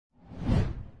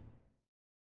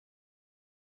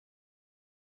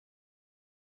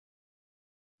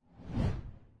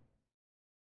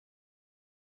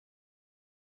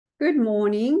Good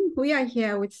morning. We are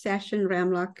here with Sashin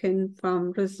Ramlakan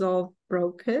from Resolve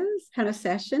Brokers. Hello,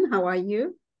 Sashin. How are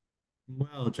you?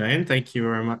 Well, Jane, thank you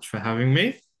very much for having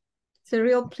me. It's a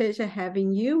real pleasure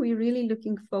having you. We're really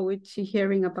looking forward to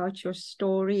hearing about your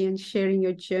story and sharing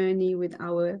your journey with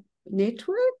our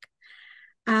network.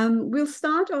 We'll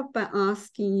start off by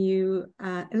asking you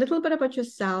a little bit about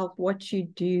yourself, what you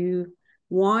do,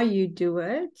 why you do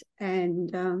it,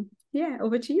 and yeah,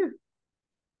 over to you.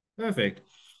 Perfect.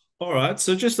 All right,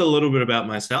 so just a little bit about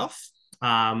myself.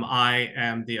 I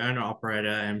am the owner, operator,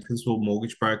 and principal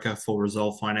mortgage broker for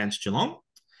Resolve Finance Geelong.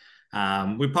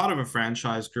 We're part of a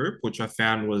franchise group, which I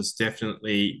found was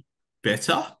definitely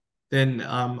better than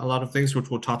a lot of things, which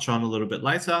we'll touch on a little bit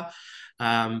later.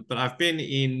 But I've been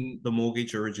in the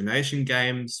mortgage origination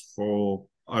games for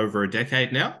over a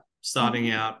decade now, starting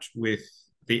Mhm. out with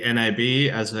the NAB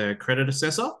as a credit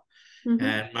assessor Mhm.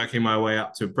 and working my way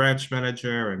up to branch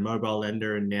manager and mobile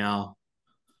lender, and now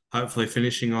hopefully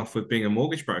finishing off with being a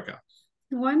mortgage broker.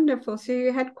 Wonderful. So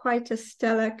you had quite a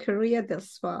stellar career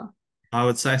thus far. I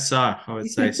would say so. I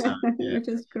would say so. Yeah. Which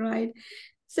is great.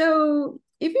 So,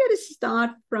 if you had to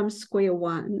start from square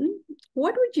one,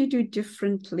 what would you do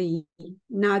differently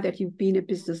now that you've been a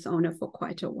business owner for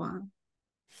quite a while?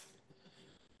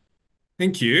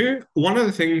 Thank you. One of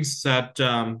the things that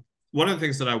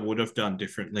I would have done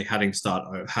differently,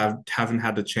 haven't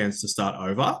had the chance to start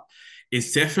over,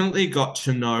 is definitely got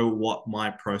to know what my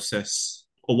process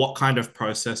or what kind of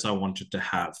process I wanted to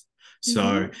have. So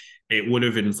Mm-hmm. it would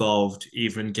have involved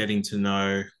even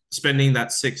spending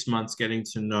that 6 months getting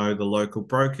to know the local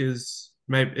brokers,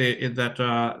 maybe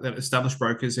that established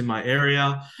brokers in my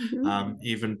area, Mm-hmm.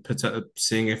 even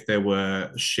seeing if there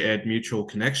were shared mutual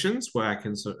connections where I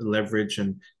can sort of leverage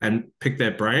and pick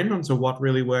their brain onto what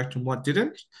really worked and what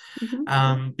didn't.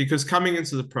 Mm-hmm. Because coming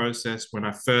into the process when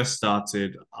I first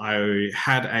started, I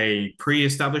had a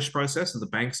pre-established process that the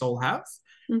banks all have,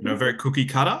 Mm-hmm. very cookie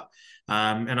cutter.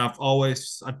 And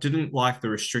I didn't like the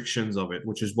restrictions of it,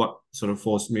 which is what sort of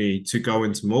forced me to go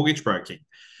into mortgage broking,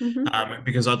 Mm-hmm.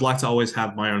 because I'd like to always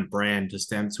have my own brand to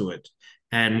stamp to it.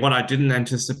 And what I didn't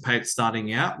anticipate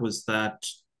starting out was that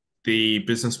the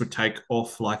business would take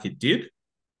off like it did,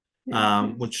 Yeah.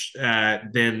 which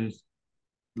then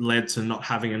led to not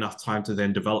having enough time to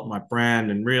then develop my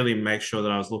brand and really make sure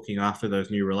that I was looking after those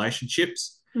new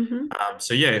relationships. Mm-hmm.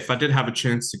 So yeah, if I did have a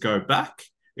chance to go back,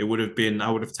 I would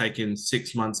have taken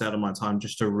 6 months out of my time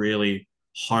just to really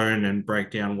hone and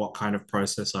break down what kind of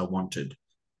process I wanted.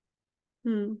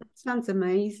 Sounds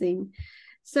amazing.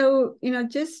 So,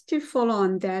 just to follow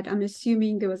on that, I'm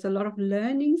assuming there was a lot of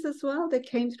learnings as well that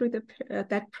came through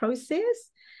that process.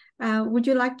 Would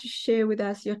you like to share with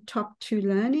us your top two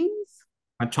learnings?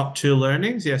 My top two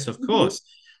learnings, yes, of Mm-hmm. course.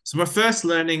 So my first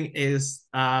learning is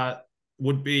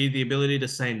would be the ability to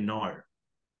say no.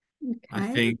 I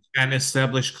Okay. think, and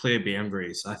establish clear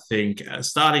boundaries. I think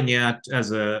starting out as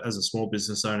a small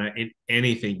business owner in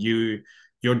anything,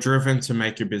 you're driven to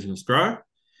make your business grow.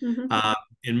 Mm-hmm. Uh,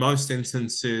 in most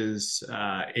instances,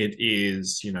 it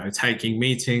is taking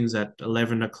meetings at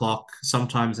 11 o'clock,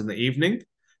 sometimes in the evening,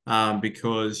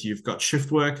 because you've got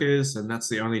shift workers, and that's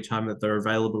the only time that they're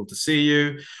available to see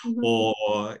you, Mm-hmm. or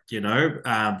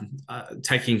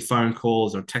taking phone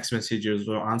calls or text messages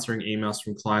or answering emails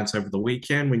from clients over the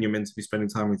weekend when you're meant to be spending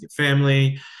time with your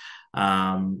family.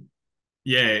 Um,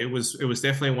 yeah, it was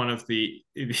definitely one of the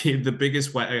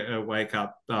biggest wake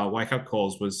up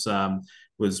calls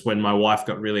was when my wife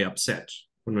got really upset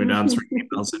when we were answering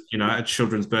emails at at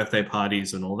children's birthday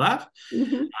parties and all that.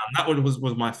 Mm-hmm. That one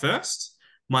was my first.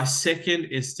 My second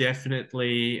is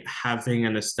definitely having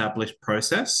an established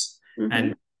process Mm-hmm.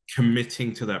 and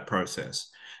committing to that process.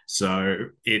 So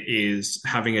it is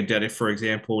having a data. For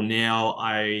example, now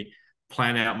I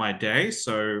plan out my day.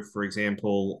 So, for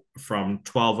example, from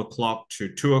 12 o'clock to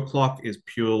 2 o'clock is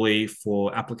purely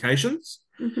for applications.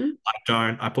 Mm-hmm.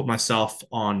 I put myself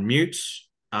on mute.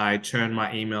 I turn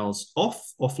my emails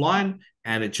offline,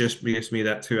 and it just gives me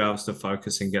that 2 hours to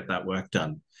focus and get that work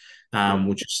done,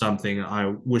 which is something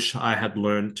I wish I had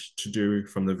learned to do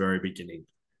from the very beginning.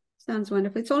 Sounds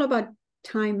wonderful. It's all about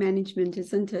time management,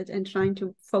 isn't it? And trying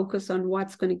to focus on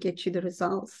what's going to get you the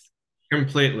results.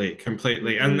 Completely,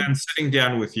 completely. And Mm-hmm. then sitting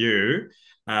down with you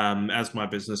as my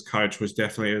business coach was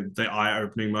definitely the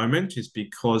eye-opening moment, is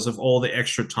because of all the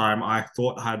extra time I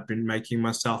thought I had been making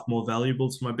myself more valuable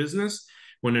to my business,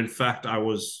 when in fact I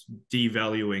was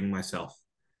devaluing myself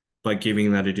by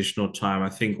giving that additional time. I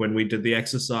think when we did the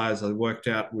exercise, I worked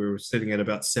out we were sitting at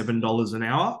about $7 an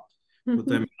hour with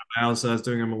the Mm-hmm. amount of hours I was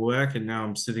doing on my work, and now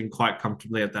I'm sitting quite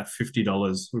comfortably at that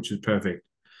 $50, which is perfect.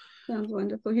 Sounds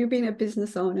wonderful. You've been a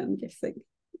business owner, I'm guessing.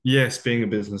 Yes, being a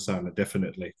business owner,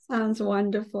 definitely. Sounds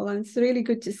wonderful. And it's really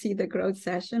good to see the growth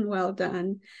session. Well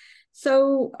done.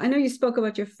 So I know you spoke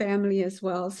about your family as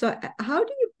well. So how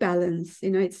do you balance?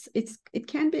 It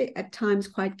can be at times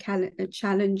quite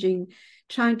challenging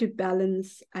trying to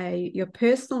balance your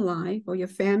personal life or your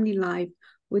family life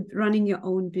with running your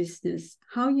own business.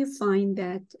 How you find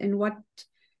that,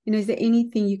 and is there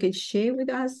anything you can share with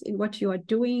us in what you are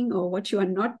doing or what you are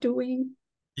not doing?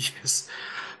 Yes.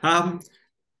 Um,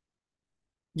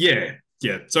 yeah.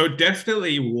 So it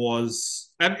definitely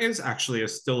was, and is actually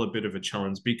still a bit of a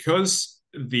challenge because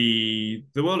the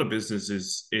world of business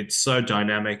is it's so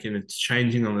dynamic and it's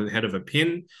changing on the head of a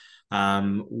pin.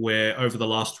 Where over the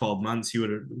last 12 months,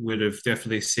 you would have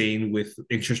definitely seen with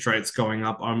interest rates going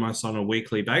up almost on a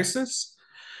weekly basis,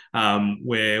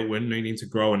 where we're needing to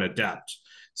grow and adapt.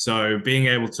 So being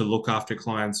able to look after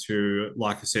clients who,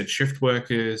 like I said, shift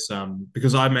workers,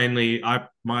 because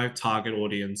my target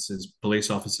audience is police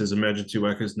officers, emergency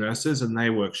workers, nurses, and they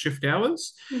work shift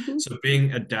hours. Mm-hmm, So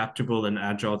being adaptable and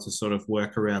agile to sort of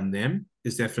work around them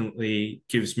is definitely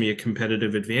gives me a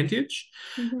competitive advantage,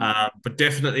 mm-hmm, but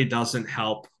definitely doesn't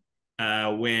help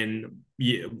when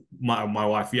my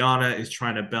wife Yana is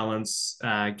trying to balance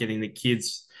getting the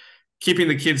kids keeping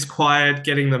the kids quiet,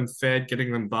 getting them fed,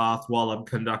 getting them bathed while I'm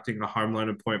conducting a home loan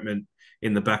appointment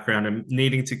in the background and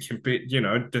needing to compete,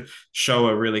 to show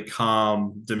a really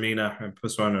calm demeanor and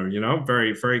persona,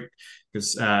 very, very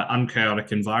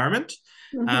unchaotic environment.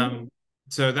 mm-hmm, Um,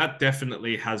 so that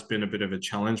definitely has been a bit of a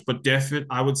challenge, but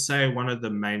I would say one of the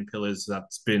main pillars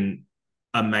that's been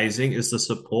amazing is the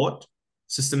support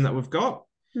system that we've got.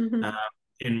 Uh, mm-hmm,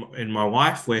 in my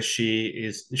wife, where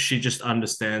she just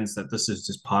understands that this is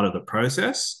just part of the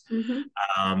process,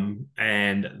 mm-hmm.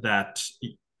 and that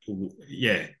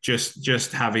yeah,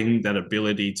 just having that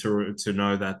ability to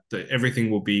know that everything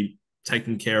will be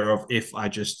taken care of if I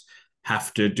just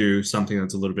have to do something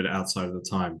that's a little bit outside of the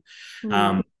time.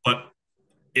 Mm-hmm. But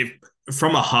if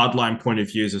from a hardline point of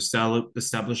view, is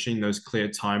establishing those clear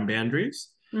time boundaries,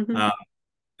 Mm-hmm. uh,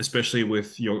 especially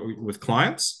with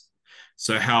clients.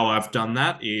 So how I've done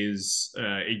that is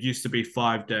it used to be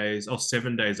 5 days or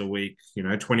 7 days a week,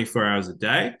 24 hours a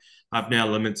day. I've now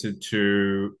limited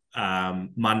to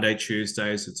Monday,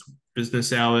 Tuesdays, it's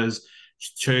business hours.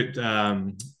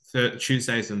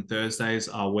 Tuesdays and Thursdays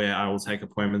are where I will take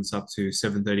appointments up to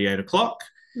 7:30, 8 o'clock.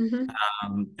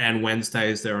 Mm-hmm. And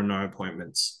Wednesdays there are no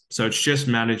appointments. So it's just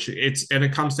managed.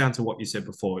 It comes down to what you said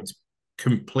before. It's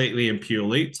completely and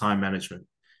purely time management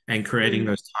and creating Mm-hmm.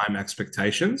 those time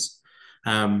expectations.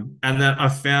 And then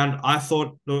I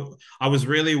thought I was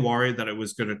really worried that it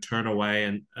was going to turn away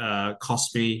and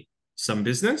cost me some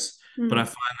business, but I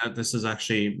Mm-hmm. find that this has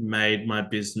actually made my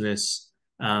business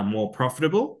more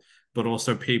profitable, but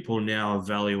also people now are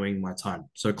valuing my time.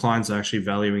 So clients are actually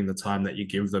valuing the time that you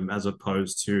give them as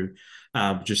opposed to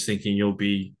just thinking you'll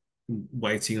be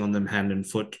waiting on them hand and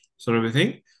foot sort of a thing.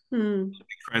 It Mm.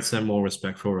 creates a more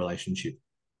respectful relationship.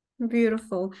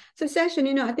 Beautiful. So,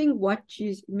 Sashin, I think what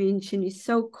you mentioned is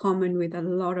so common with a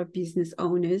lot of business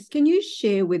owners. Can you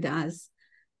share with us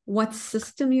what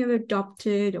system you have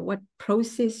adopted or what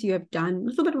process you have done, a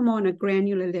little bit more on a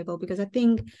granular level? Because I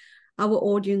think our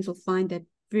audience will find that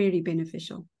very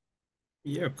beneficial.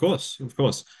 Yeah, of course, of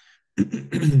course.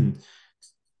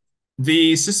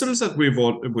 The systems that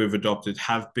we've adopted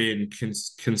have been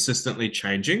consistently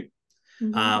changing.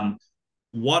 Mm-hmm. Um,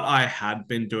 what I had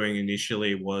been doing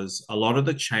initially was a lot of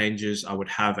the changes. I would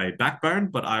have a backbone,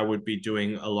 but I would be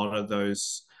doing a lot of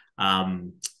those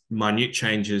um, minute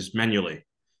changes manually.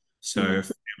 So Mm-hmm. if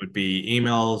it would be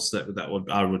emails that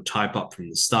I would type up from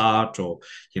the start, or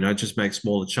just make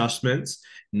small adjustments.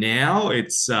 Now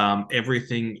it's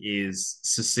everything is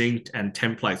succinct and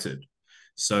templated.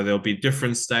 So there'll be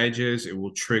different stages. It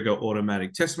will trigger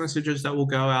automatic text messages that will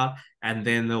go out, and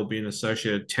then there'll be an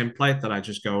associated template that I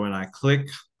just go and I click,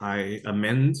 I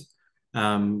amend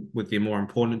with the more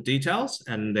important details,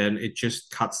 and then it just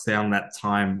cuts down that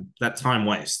time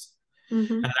waste.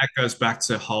 Mm-hmm. And that goes back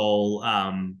to whole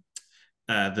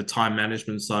the time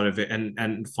management side of it,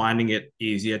 and finding it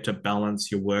easier to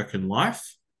balance your work and life,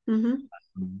 Mm-hmm.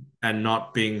 and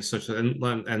not being such a,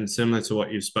 and similar to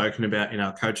what you've spoken about in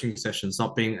our coaching sessions,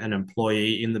 not being an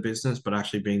employee in the business but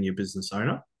actually being your business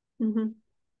owner. Mm-hmm.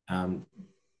 um,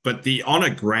 but the on a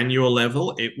granular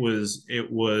level, it was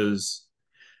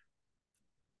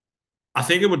I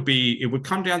think it would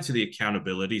come down to the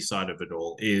accountability side of it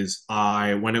all. Is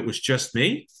I When it was just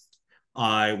me,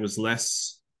 I was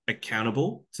less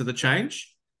accountable to the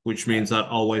change, which means I'd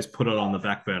always put it on the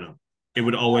back burner. It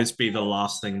would always be the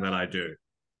last thing that I do.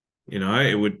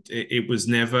 It was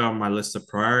never on my list of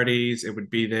priorities. It would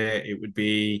be there. It would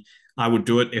be, I would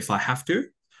do it if I have to,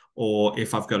 or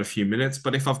if I've got a few minutes.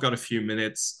 But if I've got a few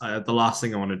minutes, the last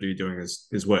thing I want to do doing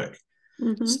is work. So,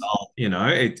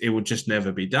 Mm-hmm. it would just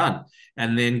never be done.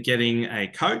 And then getting a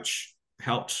coach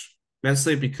helped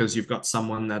immensely because you've got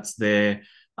someone that's there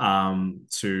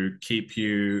to keep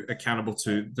you accountable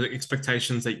to the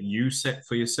expectations that you set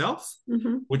for yourself,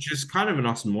 Mm-hmm. which is kind of an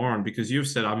oxymoron because you've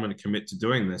said, I'm going to commit to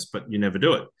doing this, but you never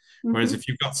do it. Whereas Mm-hmm. if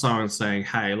you've got someone saying,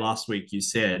 hey, last week you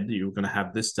said you were going to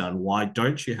have this done, why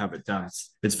don't you have it done?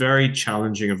 It's very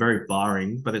challenging and very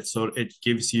barring, but it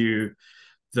gives you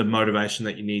the motivation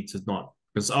that you need to not,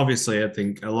 because obviously I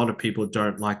think a lot of people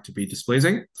don't like to be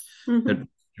displeasing, that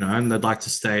Mm-hmm. and they'd like to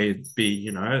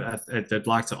they'd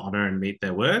like to honor and meet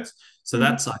their words. So Mm-hmm.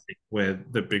 that's, I think, where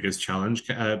the biggest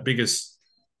challenge, biggest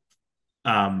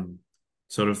um,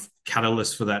 sort of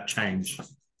catalyst for that change,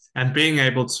 and being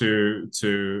able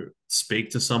to speak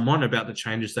to someone about the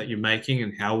changes that you're making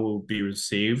and how will be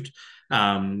received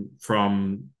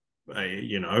from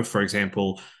for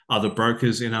example, other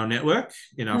brokers in our network,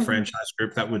 in our Mm-hmm. franchise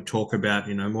group, that would talk about,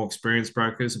 more experienced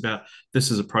brokers about, this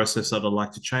is a process that I'd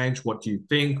like to change. What do you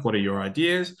think? What are your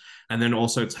ideas? And then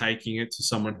also taking it to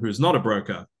someone who is not a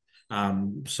broker.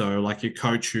 So like your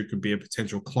coach who could be a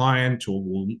potential client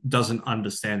or doesn't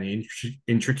understand the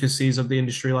intricacies of the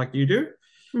industry like you do.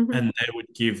 Mm-hmm. And they would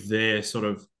give their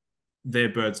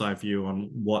bird's eye view on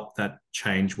what that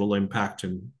change will impact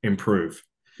and improve.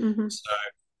 Mm-hmm. So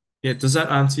yeah, does that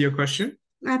answer your question?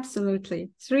 Absolutely.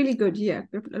 It's really good. Yeah,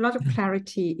 a lot of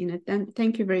clarity in it. And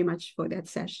thank you very much for that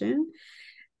session.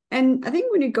 And I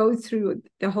think when you go through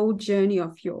the whole journey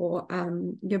of your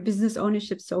business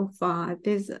ownership so far,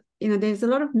 there's a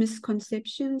lot of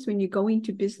misconceptions when you go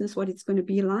into business, what it's going to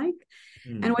be like,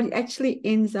 and Mm. what it actually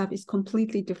ends up is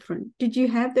completely different. Did you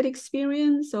have that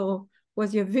experience, or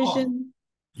was your Oh, vision?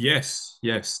 yes,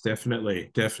 definitely,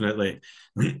 definitely.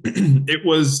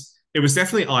 It was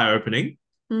definitely eye opening.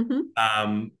 Mm-hmm.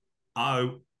 Um, I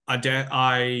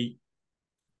I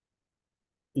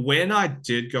when I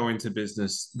did go into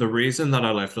business, the reason that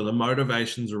I left, or the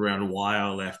motivations around why I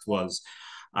left, was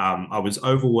I was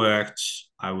overworked.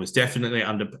 I was definitely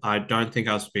I don't think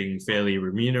I was being fairly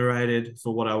remunerated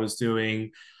for what I was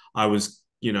doing. I was,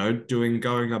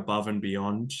 going above and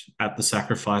beyond at the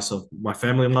sacrifice of my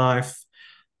family life.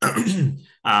 And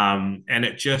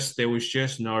there was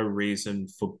just no reason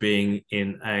for being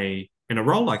in a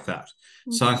role like that.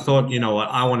 So I Mm-hmm. thought, you know what,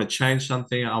 I want to change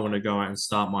something. I want to go out and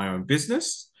start my own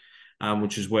business,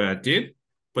 which is where I did.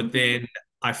 But then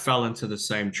I fell into the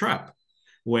same trap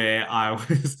where I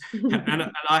was,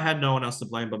 and I had no one else to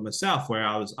blame but myself, where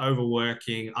I was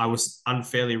overworking, I was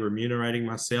unfairly remunerating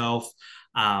myself.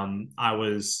 I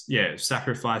was,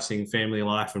 sacrificing family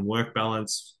life and work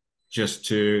balance just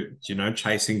to,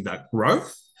 chasing that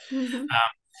growth. Mm-hmm.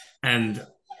 And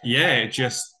yeah, it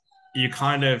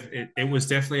was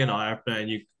definitely an eye opener. And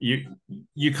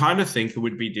you kind of think it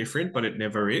would be different, but it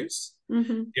never is.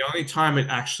 Mm-hmm. The only time it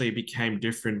actually became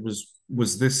different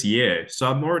was this year. So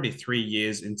I'm already 3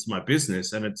 years into my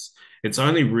business, and it's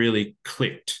only really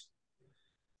clicked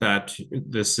that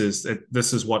this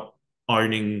is what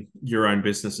owning your own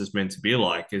business is meant to be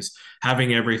like, is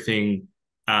having everything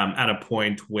at a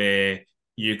point where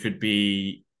you could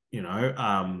be,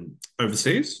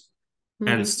 overseas and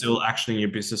Mm-hmm. still actioning your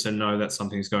business and know that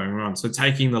something's going wrong. So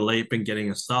taking the leap and getting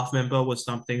a staff member was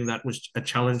something that was a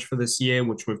challenge for this year,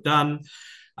 which we've done.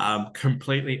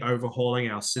 Completely overhauling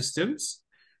our systems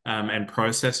and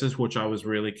processes, which I was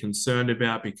really concerned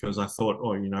about because I thought,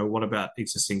 oh, what about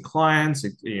existing clients?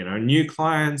 New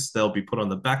clients, they'll be put on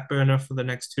the back burner for the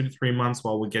next 2 to 3 months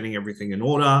while we're getting everything in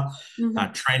order.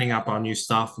 Mm-hmm. Training up our new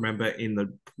staff member in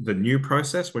the new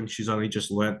process when she's only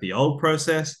just learnt the old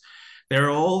process. There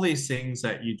are all these things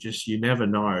that you never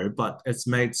know, but it's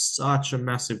made such a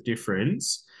massive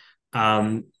difference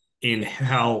in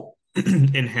how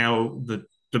the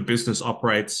business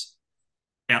operates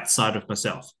outside of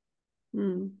myself.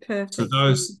 So Perfect.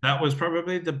 that was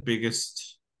probably the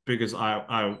biggest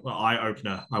eye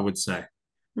opener, I would say.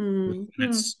 And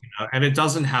Mm-hmm. and it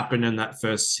doesn't happen in that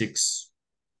first 6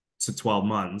 to 12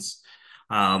 months.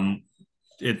 Um,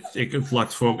 it could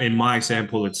like, for in my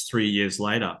example, it's 3 years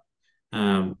later.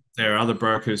 Mm-hmm. There are other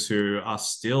brokers who are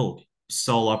still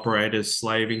sole operators,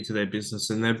 slaving to their business,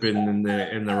 and they've been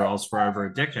in the roles for over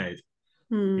a decade.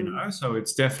 So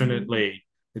it's definitely,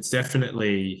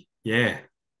 yeah.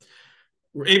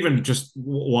 Even just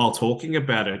while talking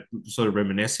about it, sort of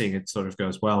reminiscing, it sort of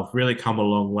goes, well, I've really come a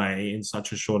long way in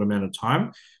such a short amount of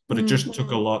time, but it just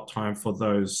took a lot of time for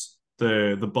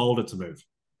the boulder to move.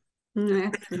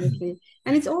 Absolutely.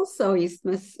 And it's also,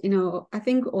 I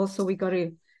think also we got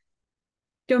to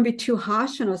don't be too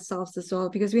harsh on ourselves as well,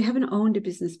 because we haven't owned a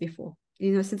business before.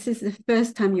 So this is the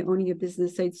first time you're owning a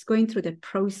business. So it's going through that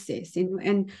process,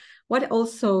 and what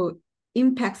also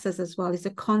impacts us as well is the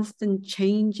constant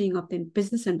changing of the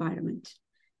business environment.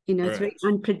 It's very Correct.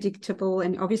 unpredictable.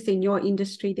 And obviously in your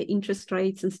industry, the interest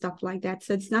rates and stuff like that.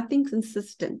 So it's nothing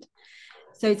consistent.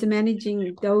 So it's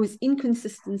managing those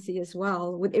inconsistency as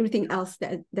well with everything else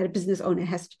that a business owner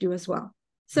has to do as well. Right.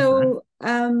 So,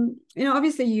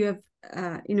 obviously you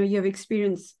have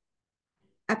experienced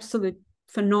absolute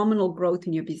phenomenal growth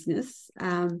in your business.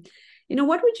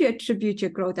 What would you attribute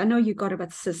your growth? I know you got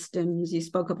about systems, you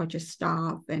spoke about your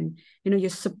staff and, your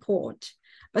support,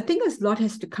 but I think a lot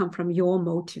has to come from your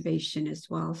motivation as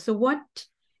well. So what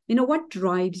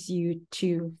drives you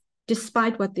to,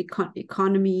 despite what the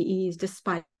economy is,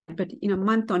 but,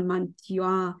 month on month, you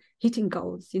are hitting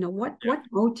goals. Yeah. What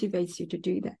motivates you to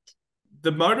do that?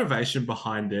 The motivation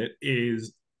behind it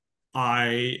is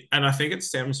and I think it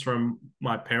stems from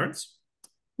my parents.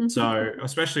 Mm-hmm. So,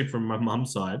 especially from my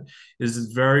mum's side,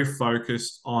 is very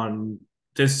focused on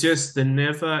there's just the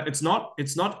never it's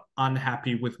not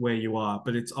unhappy with where you are,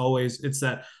 but it's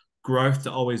that growth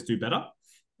to always do better.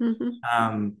 Mm-hmm.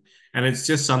 Um, and it's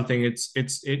just something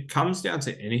it comes down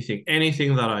to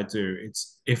anything that I do.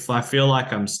 It's if I feel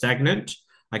like I'm stagnant,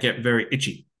 I get very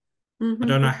itchy. I don't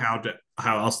Mm-hmm. know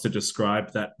how else to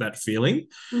describe that feeling.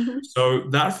 Mm-hmm. So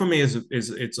that for me is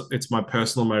it's my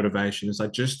personal motivation. Is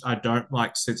I don't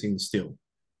like sitting still.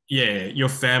 Yeah, your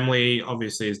family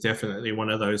obviously is definitely one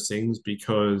of those things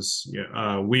because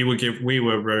we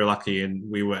were very lucky and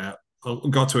we were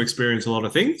got to experience a lot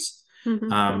of things,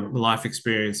 Mm-hmm. life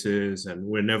experiences, and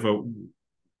we're never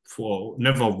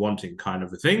wanting kind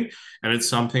of a thing. And it's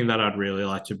something that I'd really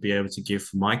like to be able to give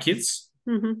for my kids.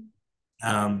 Mm-hmm.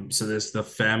 So there's the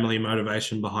family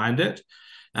motivation behind it.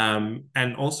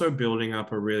 And also building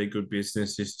up a really good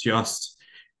business is just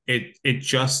it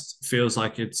just feels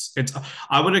like it's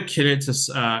I would akin it to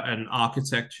an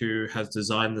architect who has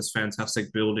designed this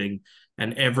fantastic building,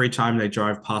 and every time they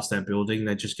drive past that building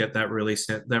they just get that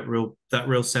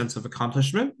real sense of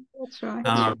accomplishment. That's right.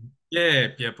 Yeah. Yeah,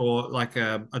 yeah, or like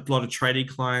a lot of tradie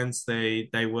clients,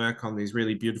 they work on these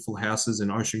really beautiful houses in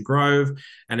Ocean Grove,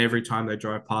 and every time they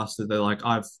drive past it, they're like,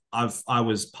 I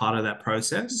was part of that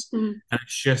process, Mm-hmm. and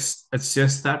it's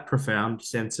just that profound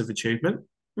sense of achievement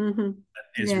Mm-hmm.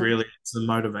 is Yeah. really it's the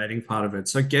motivating part of it.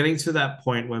 So getting to that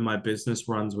point where my business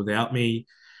runs without me,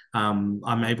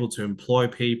 I'm able to employ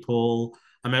people.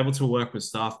 I'm able to work with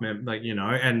staff members,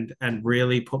 and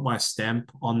really put my stamp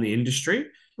on the industry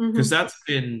because Mm-hmm. that's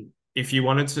been. If you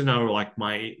wanted to know, like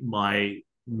my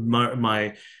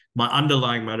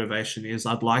underlying motivation is,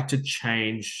 I'd like to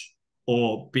change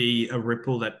or be a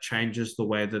ripple that changes the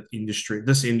way that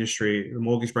the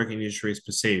mortgage broking industry is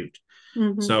perceived.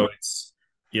 Mm-hmm. So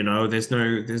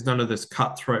there's none of this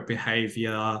cutthroat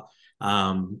behavior.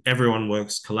 Everyone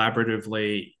works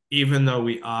collaboratively, even though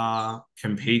we are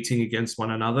competing against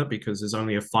one another because there's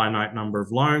only a finite number of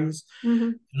loans. Mm-hmm.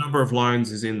 The number of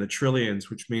loans is in the trillions,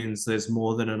 which means there's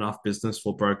more than enough business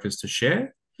for brokers to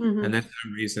share. And Mm-hmm. there's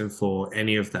no reason for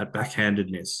any of that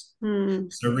backhandedness. Mm-hmm.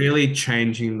 So really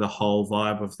changing the whole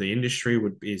vibe of the industry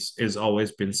is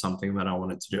always been something that I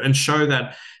wanted to do and show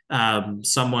that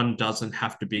someone doesn't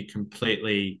have to be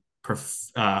completely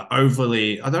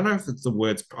overly. I don't know if it's the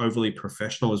words overly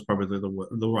professional is probably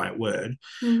the right word,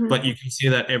 Mm-hmm. but you can see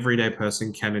that everyday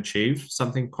person can achieve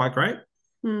something quite great.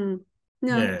 Mm.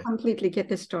 No, Yeah. completely get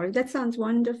the story. That sounds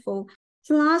wonderful.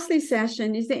 So lastly,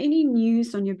 Sashin, is there any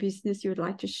news on your business you would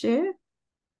like to share?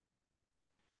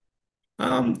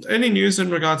 Any news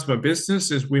in regards to my business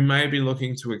is we may be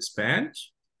looking to expand.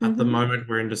 At the Mm-hmm. moment,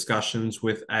 we're in discussions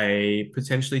with a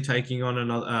potentially taking on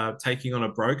a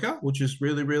broker, which is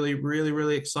really, really, really,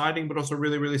 really exciting, but also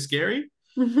really, really scary.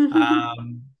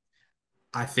 Um,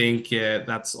 I think yeah,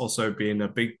 that's also been a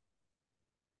big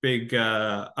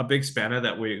spanner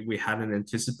that we hadn't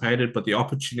anticipated, but the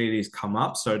opportunities come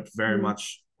up, so very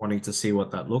much wanting to see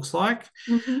what that looks like.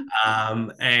 Mm-hmm.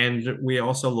 And we're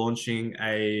also launching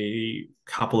a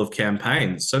couple of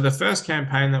campaigns. So the first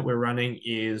campaign that we're running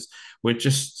is we're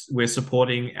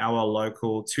supporting our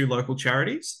two local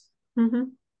charities. Mm-hmm.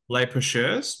 Les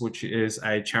Pêcheurs, which is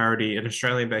an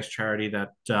Australian-based charity that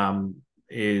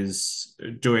is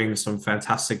doing some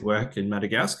fantastic work in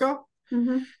Madagascar,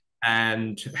 Mm-hmm.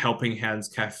 and Helping Hands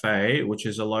Cafe, which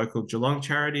is a local Geelong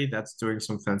charity that's doing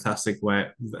fantastic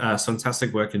work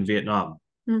in Vietnam.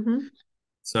 Mm-hmm.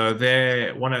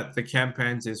 So one of the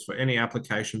campaigns is for any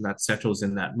application that settles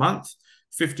in that month.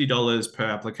 $50 per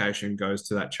application goes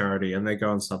to that charity, and they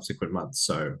go in subsequent months.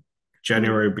 So Mm-hmm.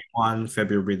 January will be one,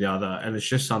 February will be the other. And it's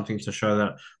just something to show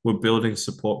that we're building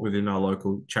support within our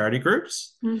local charity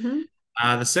groups. Mm-hmm.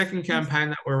 The second campaign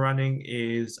that we're running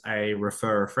is a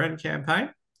refer a friend campaign,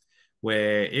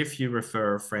 where if you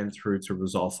refer a friend through to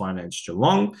Resolve Finance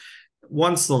Geelong,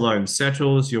 once the loan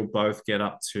settles, you'll both get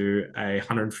up to a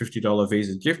 $150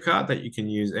 Visa gift card that you can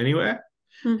use anywhere,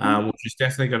 Mm-hmm. which is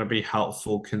definitely going to be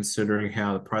helpful considering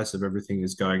how the price of everything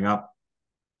is going up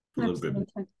a little bit.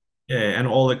 Absolutely. Yeah, and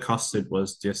all it costed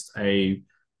was just a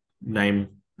name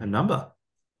and number.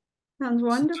 Sounds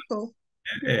wonderful.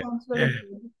 It Yeah, sounds very yeah.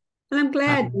 good. And I'm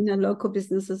glad, Um, local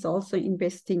businesses also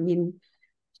investing in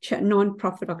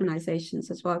non-profit organizations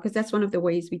as well, because that's one of the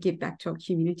ways we give back to our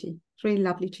community. It's really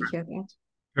lovely to hear that.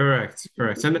 correct,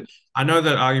 correct. And I know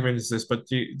that argument is this, but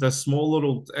the small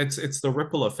little, it's the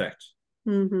ripple effect.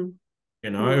 Mm-hmm.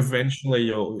 Yeah,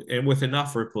 Eventually and with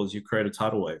enough ripples, you create a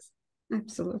tidal wave.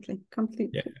 absolutely. Yeah,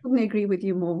 Completely. Couldn't agree with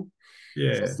you more. So,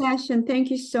 yeah. Sashin,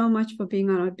 thank you so much for being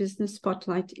on our Business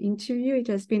Spotlight interview. It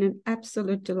has been an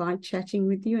absolute delight chatting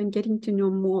with you and getting to know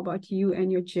more about you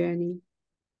and your journey.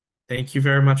 Thank you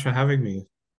very much for having me.